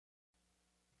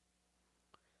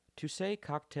To say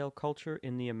cocktail culture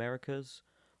in the Americas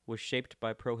was shaped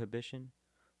by prohibition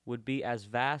would be as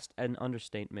vast an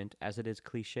understatement as it is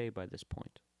cliche by this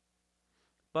point.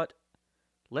 But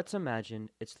let's imagine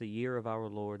it's the year of our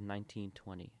Lord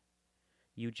 1920.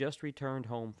 You just returned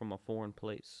home from a foreign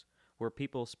place where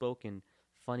people spoke in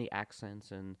funny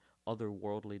accents and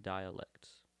otherworldly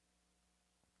dialects.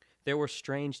 There were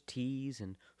strange teas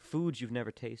and foods you've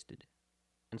never tasted,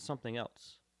 and something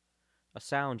else, a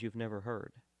sound you've never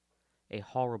heard, a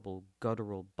horrible,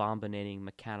 guttural, bombinating,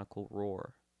 mechanical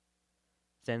roar.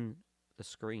 Then the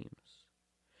screams.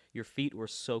 Your feet were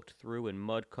soaked through and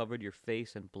mud covered your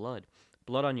face and blood.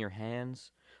 Blood on your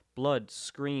hands. Blood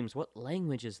screams. What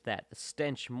language is that? The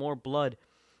stench, more blood,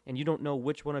 and you don't know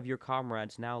which one of your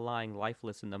comrades now lying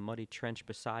lifeless in the muddy trench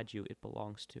beside you it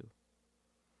belongs to.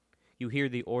 You hear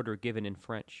the order given in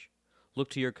French.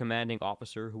 Look to your commanding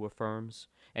officer who affirms,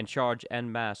 and charge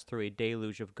en masse through a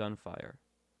deluge of gunfire.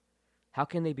 How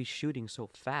can they be shooting so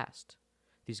fast?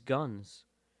 These guns.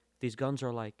 These guns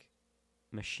are like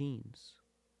machines.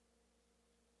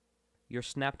 You're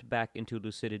snapped back into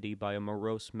lucidity by a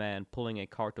morose man pulling a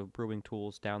cart of brewing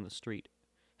tools down the street.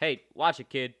 Hey, watch it,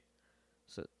 kid.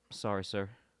 Sorry,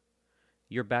 sir.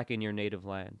 You're back in your native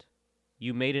land.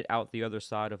 You made it out the other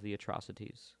side of the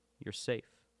atrocities. You're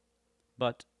safe.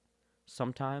 But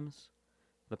sometimes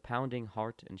the pounding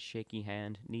heart and shaky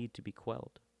hand need to be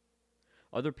quelled.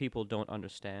 Other people don't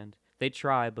understand. They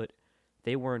try, but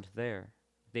they weren't there.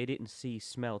 They didn't see,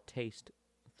 smell, taste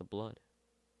the blood.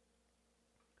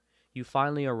 You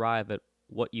finally arrive at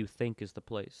what you think is the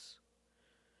place.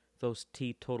 Those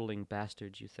teetotaling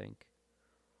bastards, you think.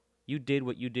 You did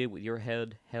what you did with your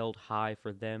head held high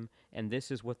for them, and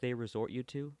this is what they resort you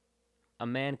to? A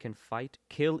man can fight,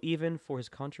 kill even for his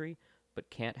country, but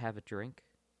can't have a drink?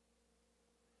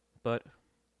 But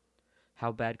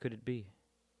how bad could it be?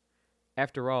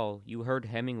 After all, you heard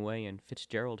Hemingway and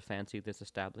Fitzgerald fancy this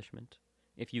establishment,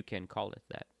 if you can call it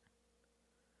that.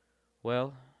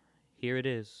 Well, here it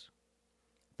is.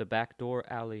 The back door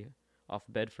alley off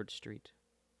Bedford Street.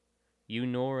 You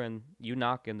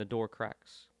knock and the door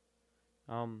cracks.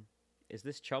 Is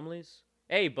this Chumley's?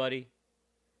 Hey, buddy.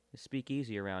 Speak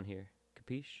easy around here.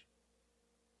 Capiche?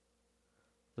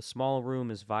 The small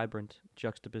room is vibrant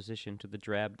juxtaposition to the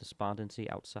drab despondency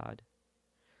outside.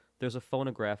 There's a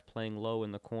phonograph playing low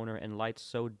in the corner and lights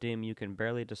so dim you can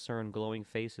barely discern glowing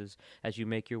faces as you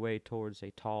make your way towards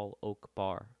a tall oak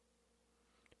bar.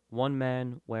 One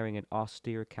man, wearing an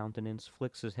austere countenance,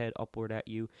 flicks his head upward at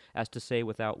you as to say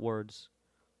without words,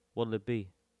 "What'll it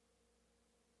be?"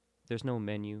 There's no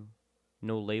menu,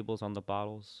 no labels on the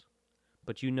bottles,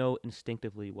 but you know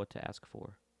instinctively what to ask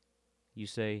for. You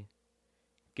say,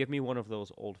 "Give me one of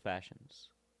those old fashions."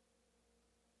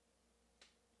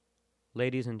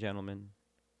 Ladies and gentlemen,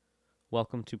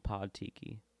 welcome to Pod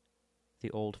Tiki,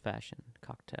 the old-fashioned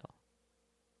cocktail.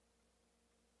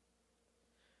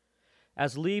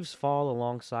 As leaves fall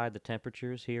alongside the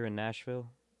temperatures here in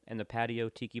Nashville, and the patio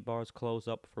tiki bars close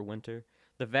up for winter,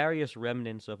 the various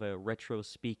remnants of a retro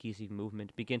speakeasy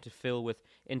movement begin to fill with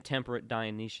intemperate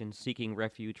Dionysians seeking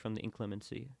refuge from the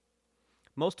inclemency.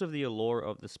 Most of the allure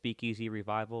of the speakeasy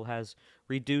revival has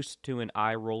reduced to an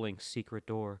eye-rolling secret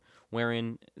door,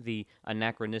 wherein the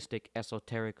anachronistic,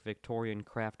 esoteric Victorian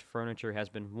craft furniture has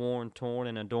been worn, torn,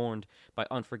 and adorned by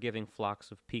unforgiving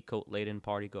flocks of peacoat-laden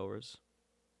partygoers.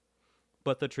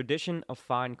 But the tradition of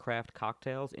fine craft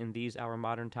cocktails in these our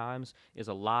modern times is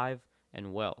alive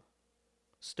and well.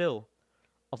 Still,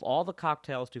 of all the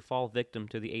cocktails to fall victim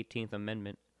to the 18th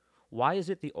Amendment, why is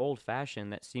it the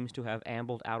old-fashioned that seems to have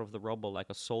ambled out of the rubble like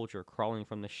a soldier crawling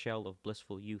from the shell of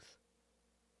blissful youth?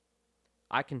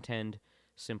 I contend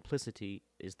simplicity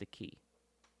is the key.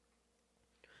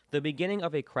 The beginning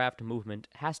of a craft movement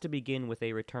has to begin with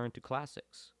a return to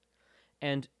classics.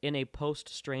 And in a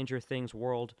post-Stranger Things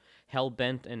world,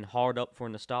 hell-bent and hard up for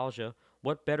nostalgia,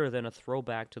 what better than a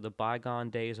throwback to the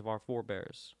bygone days of our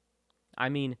forebears? I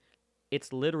mean,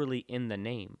 it's literally in the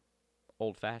name,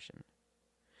 old-fashioned.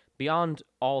 Beyond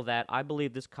all that, I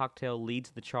believe this cocktail leads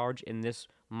the charge in this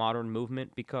modern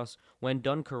movement because, when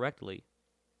done correctly,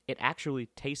 it actually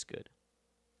tastes good.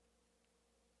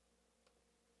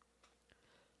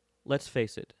 Let's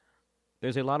face it.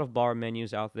 There's a lot of bar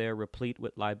menus out there replete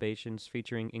with libations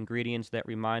featuring ingredients that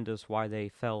remind us why they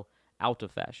fell out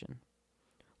of fashion.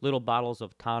 Little bottles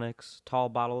of tonics, tall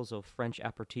bottles of French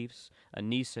aperitifs,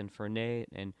 anise and fernet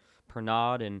and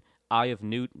pernod and eye of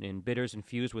newt and bitters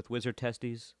infused with wizard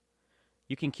testes.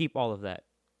 You can keep all of that.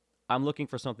 I'm looking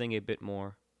for something a bit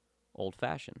more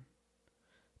old-fashioned.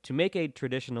 To make a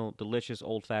traditional, delicious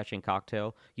old-fashioned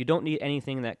cocktail, you don't need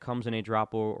anything that comes in a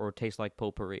dropper or tastes like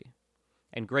potpourri.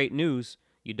 And great news,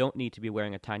 you don't need to be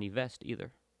wearing a tiny vest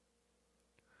either.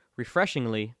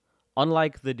 Refreshingly,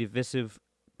 unlike the divisive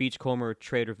Beachcomber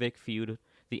Trader Vic feud,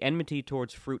 the enmity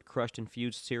towards fruit-crushed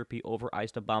infused syrupy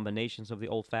over-iced abominations of the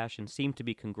old-fashioned seem to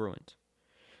be congruent.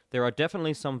 There are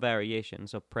definitely some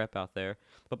variations of prep out there,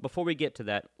 but before we get to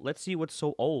that, let's see what's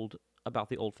so old about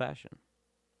the old-fashioned.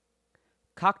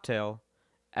 Cocktail,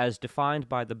 as defined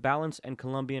by the Balance and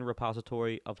Columbian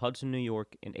Repository of Hudson, New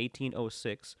York in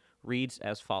 1806, reads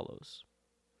as follows.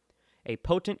 A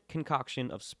potent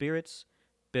concoction of spirits,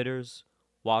 bitters,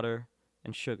 water,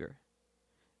 and sugar.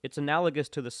 It's analogous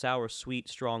to the sour, sweet,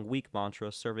 strong, weak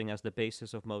mantra serving as the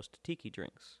basis of most tiki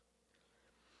drinks.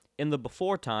 In the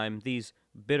before time, these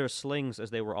bitter slings,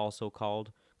 as they were also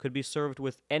called, could be served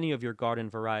with any of your garden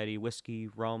variety whiskey,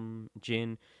 rum,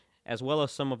 gin, as well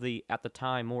as some of the, at the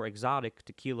time, more exotic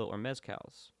tequila or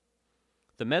mezcals.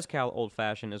 The mezcal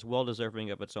old-fashioned is well deserving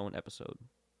of its own episode.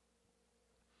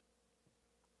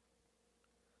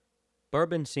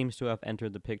 Bourbon seems to have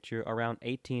entered the picture around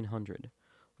 1800,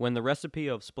 when the recipe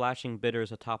of splashing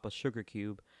bitters atop a sugar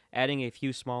cube, adding a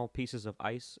few small pieces of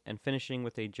ice, and finishing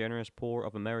with a generous pour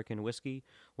of American whiskey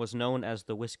was known as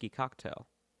the whiskey cocktail.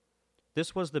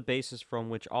 This was the basis from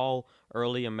which all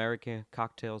early American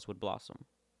cocktails would blossom,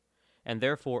 and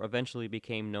therefore eventually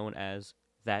became known as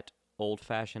that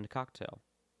old-fashioned cocktail.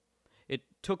 It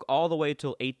took all the way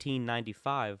till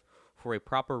 1895 for a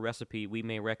proper recipe we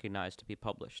may recognize to be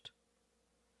published.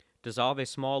 Dissolve a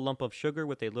small lump of sugar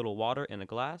with a little water in a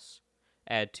glass.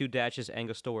 Add 2 dashes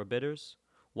Angostura bitters,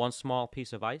 1 small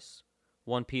piece of ice,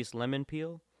 1 piece lemon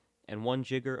peel, and 1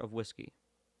 jigger of whiskey.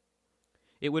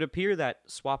 It would appear that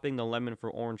swapping the lemon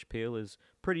for orange peel is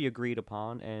pretty agreed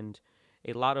upon, and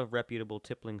a lot of reputable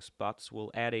tippling spots will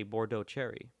add a Bordeaux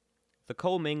cherry. The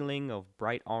co-mingling of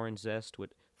bright orange zest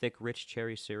with thick, rich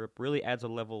cherry syrup really adds a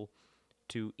level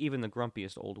to even the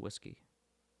grumpiest old whiskey.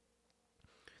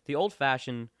 The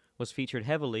old-fashioned was featured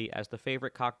heavily as the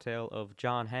favorite cocktail of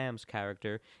John Hamm's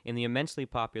character in the immensely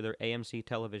popular AMC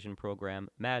television program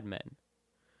Mad Men.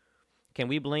 Can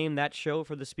we blame that show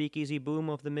for the speakeasy boom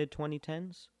of the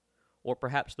mid-2010s? Or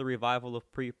perhaps the revival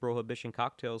of pre-prohibition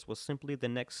cocktails was simply the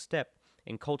next step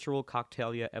in cultural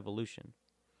cocktailia evolution?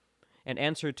 An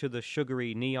answer to the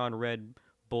sugary neon red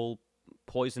bull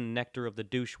poison nectar of the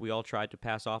douche we all tried to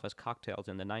pass off as cocktails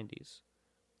in the 90s.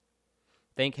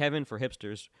 Thank heaven for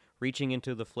hipsters reaching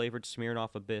into the flavored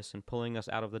Smirnoff abyss and pulling us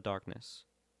out of the darkness.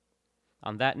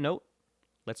 On that note,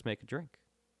 let's make a drink.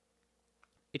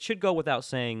 It should go without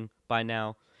saying by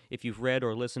now, if you've read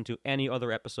or listened to any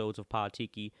other episodes of Pod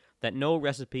Tiki, that no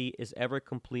recipe is ever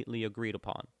completely agreed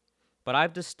upon. But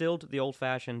I've distilled the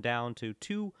old-fashioned down to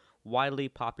 2 widely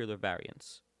popular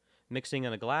variants, mixing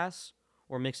in a glass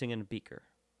or mixing in a beaker.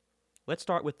 Let's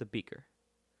start with the beaker,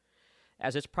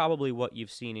 as it's probably what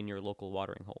you've seen in your local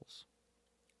watering holes.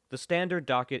 The standard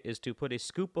docket is to put a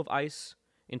scoop of ice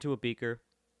into a beaker,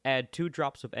 add 2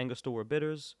 drops of Angostura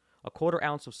bitters, a 1/4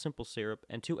 ounce of simple syrup,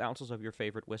 and 2 ounces of your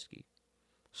favorite whiskey.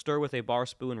 Stir with a bar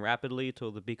spoon rapidly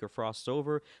till the beaker frosts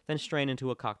over, then strain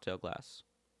into a cocktail glass.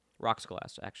 Rocks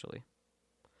glass, actually.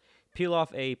 Peel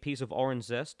off a piece of orange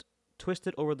zest, twist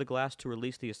it over the glass to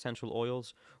release the essential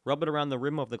oils, rub it around the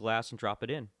rim of the glass, and drop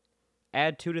it in.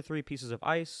 Add 2 to 3 pieces of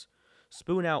ice,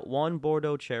 spoon out 1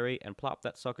 Bordeaux cherry, and plop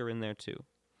that sucker in there too.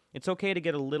 It's okay to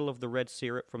get a little of the red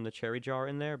syrup from the cherry jar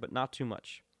in there, but not too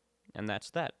much. And that's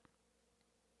that.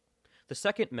 The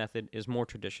second method is more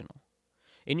traditional.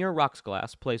 In your rocks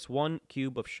glass, place 1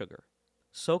 cube of sugar.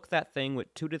 Soak that thing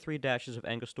with 2 to 3 dashes of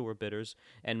Angostura bitters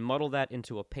and muddle that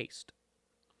into a paste.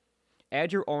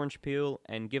 Add your orange peel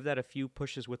and give that a few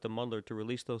pushes with the muddler to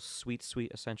release those sweet,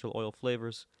 sweet essential oil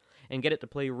flavors and get it to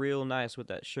play real nice with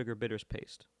that sugar bitters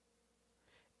paste.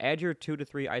 Add your 2 to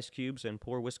 3 ice cubes and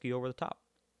pour whiskey over the top.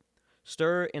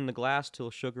 Stir in the glass till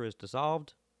sugar is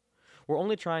dissolved. We're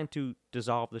only trying to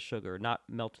dissolve the sugar, not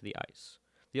melt the ice.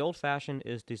 The old-fashioned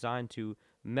is designed to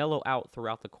mellow out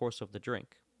throughout the course of the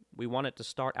drink. We want it to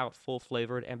start out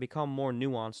full-flavored and become more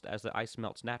nuanced as the ice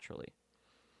melts naturally.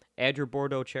 Add your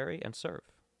Bordeaux cherry and serve.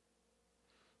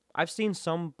 I've seen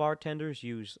some bartenders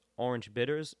use orange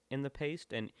bitters in the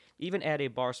paste and even add a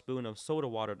bar spoon of soda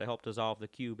water to help dissolve the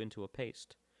cube into a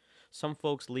paste. Some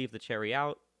folks leave the cherry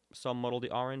out, some muddle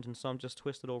the orange, and some just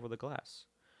twist it over the glass.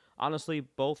 Honestly,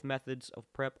 both methods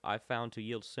of prep I've found to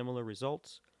yield similar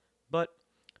results, but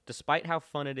despite how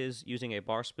fun it is using a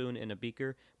bar spoon in a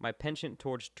beaker, my penchant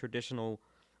towards traditional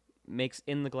makes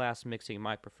in-the-glass mixing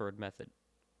my preferred method.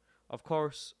 Of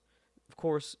course,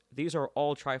 these are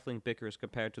all trifling bickers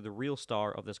compared to the real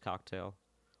star of this cocktail,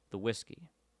 the whiskey.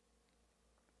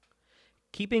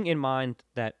 Keeping in mind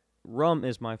that rum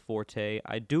is my forte,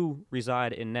 I do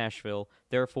reside in Nashville,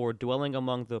 therefore dwelling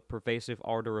among the pervasive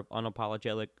ardor of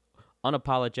unapologetic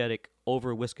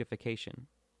over-whiskification.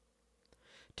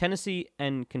 Tennessee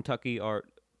and Kentucky are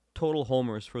total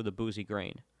homers for the boozy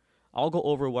grain. I'll go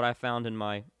over what I found in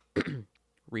my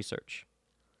research.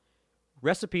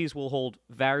 Recipes will hold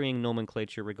varying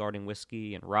nomenclature regarding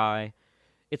whiskey and rye.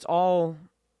 It's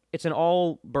an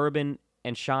all bourbon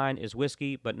and shine is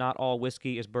whiskey, but not all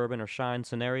whiskey is bourbon or shine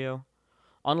scenario.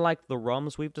 Unlike the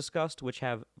rums we've discussed, which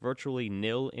have virtually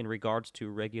nil in regards to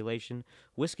regulation,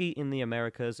 whiskey in the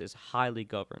Americas is highly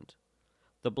governed.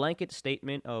 The blanket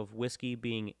statement of whiskey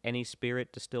being any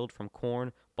spirit distilled from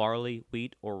corn, barley,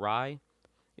 wheat, or rye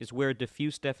is where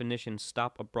diffuse definitions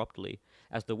stop abruptly,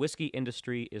 as the whiskey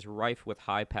industry is rife with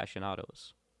high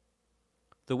passionados.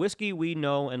 The whiskey we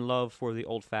know and love for the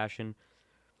old-fashioned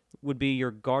would be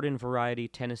your garden variety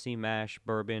Tennessee mash,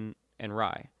 bourbon, and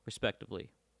rye, respectively.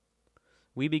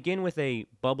 We begin with a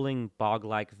bubbling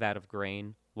bog-like vat of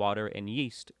grain, water, and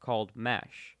yeast called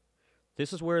mash.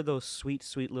 This is where those sweet,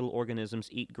 sweet little organisms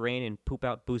eat grain and poop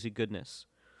out boozy goodness,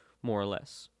 more or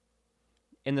less.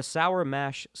 In the sour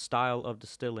mash style of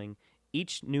distilling,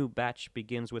 each new batch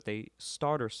begins with a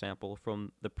starter sample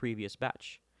from the previous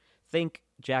batch. Think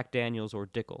Jack Daniels or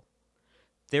Dickel.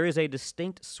 There is a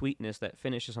distinct sweetness that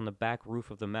finishes on the back roof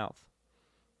of the mouth.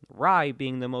 Rye,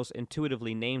 being the most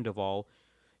intuitively named of all,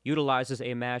 utilizes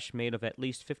a mash made of at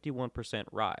least 51%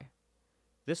 rye.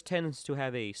 This tends to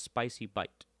have a spicy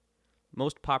bite.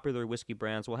 Most popular whiskey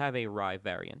brands will have a rye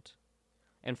variant.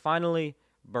 And finally,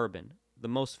 bourbon, the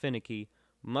most finicky,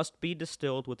 must be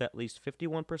distilled with at least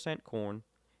 51% corn,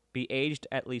 be aged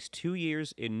at least 2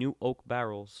 years in new oak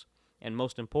barrels, and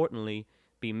most importantly,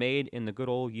 be made in the good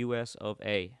old US of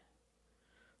A.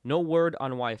 No word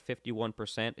on why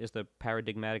 51% is the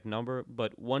paradigmatic number,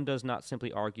 but one does not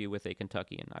simply argue with a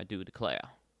Kentuckian, I do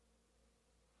declare.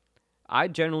 I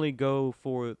generally go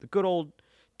for the good old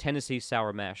Tennessee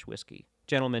sour mash whiskey.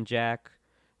 Gentleman Jack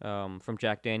from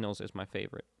Jack Daniels is my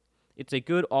favorite. It's a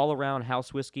good all-around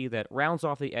house whiskey that rounds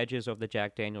off the edges of the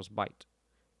Jack Daniels bite.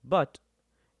 But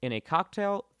in a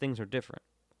cocktail, things are different.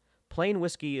 Plain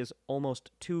whiskey is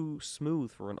almost too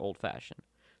smooth for an old-fashioned.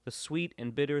 The sweet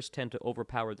and bitters tend to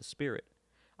overpower the spirit.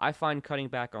 I find cutting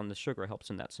back on the sugar helps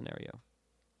in that scenario.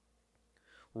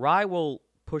 Rye will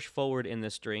push forward in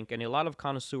this drink, and a lot of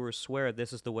connoisseurs swear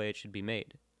this is the way it should be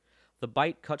made. The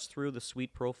bite cuts through the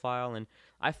sweet profile, and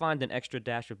I find an extra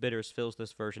dash of bitters fills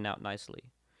this version out nicely.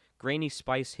 Grainy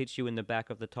spice hits you in the back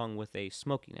of the tongue with a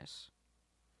smokiness.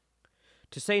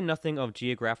 To say nothing of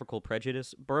geographical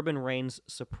prejudice, bourbon reigns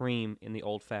supreme in the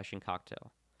old-fashioned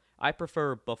cocktail. I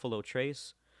prefer Buffalo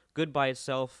Trace. Good by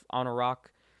itself, on a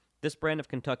rock, this brand of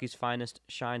Kentucky's finest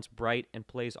shines bright and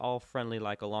plays all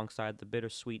friendly-like alongside the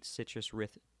bittersweet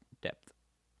citrus-rich depth.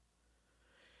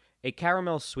 A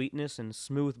caramel sweetness and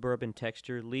smooth bourbon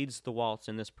texture leads the waltz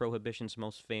in this prohibition's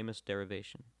most famous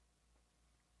derivation.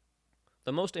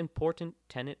 The most important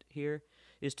tenet here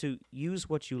is to use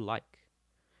what you like.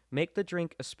 Make the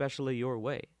drink especially your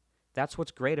way. That's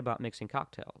what's great about mixing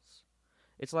cocktails.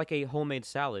 It's like a homemade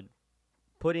salad.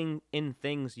 Putting in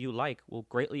things you like will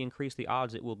greatly increase the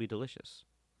odds it will be delicious.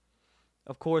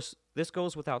 Of course, this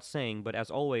goes without saying, but as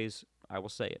always, I will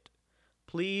say it.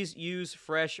 Please use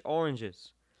fresh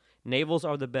oranges. Navels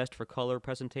are the best for color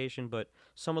presentation, but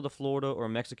some of the Florida or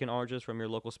Mexican oranges from your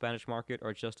local Spanish market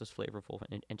are just as flavorful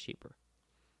and cheaper.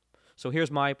 So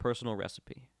here's my personal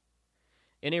recipe.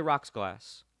 In a rocks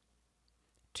glass,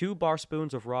 2 bar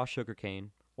spoons of raw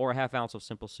sugarcane or a half ounce of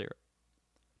simple syrup,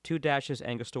 2 dashes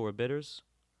Angostura bitters,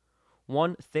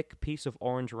 1 thick piece of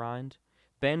orange rind,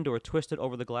 bend or twist it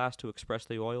over the glass to express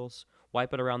the oils,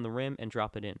 wipe it around the rim, and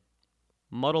drop it in.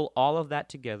 Muddle all of that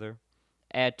together,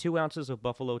 add 2 ounces of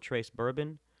Buffalo Trace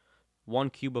bourbon, 1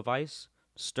 cube of ice,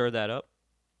 stir that up,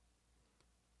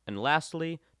 and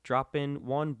lastly, drop in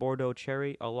 1 Bordeaux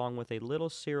cherry along with a little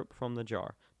syrup from the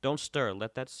jar. Don't stir,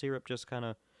 let that syrup just kind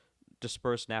of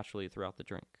disperse naturally throughout the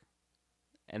drink.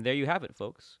 And there you have it,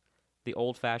 folks, the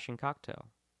old-fashioned cocktail.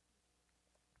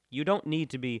 You don't need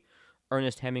to be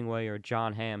Ernest Hemingway or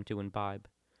John Hamm to imbibe.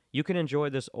 You can enjoy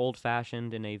this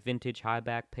old-fashioned in a vintage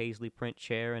high-back paisley print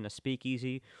chair in a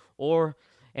speakeasy, or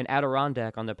an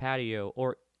Adirondack on the patio,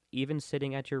 or even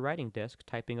sitting at your writing desk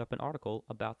typing up an article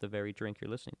about the very drink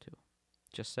you're listening to.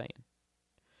 Just saying.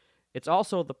 It's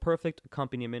also the perfect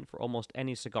accompaniment for almost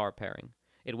any cigar pairing.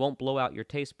 It won't blow out your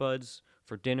taste buds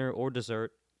for dinner or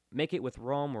dessert. Make it with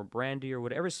rum or brandy or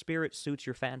whatever spirit suits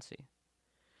your fancy.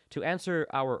 To answer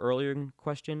our earlier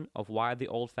question of why the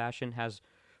old-fashioned has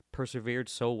persevered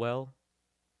so well,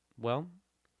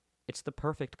 it's the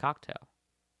perfect cocktail.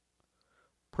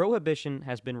 Prohibition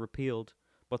has been repealed,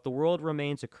 but the world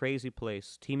remains a crazy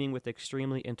place, teeming with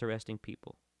extremely interesting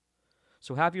people.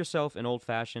 So have yourself an old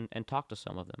fashioned and talk to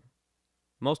some of them.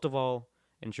 Most of all,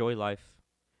 enjoy life.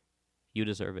 You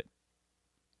deserve it.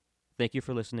 Thank you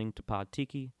for listening to Pod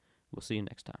Tiki. We'll see you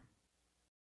next time.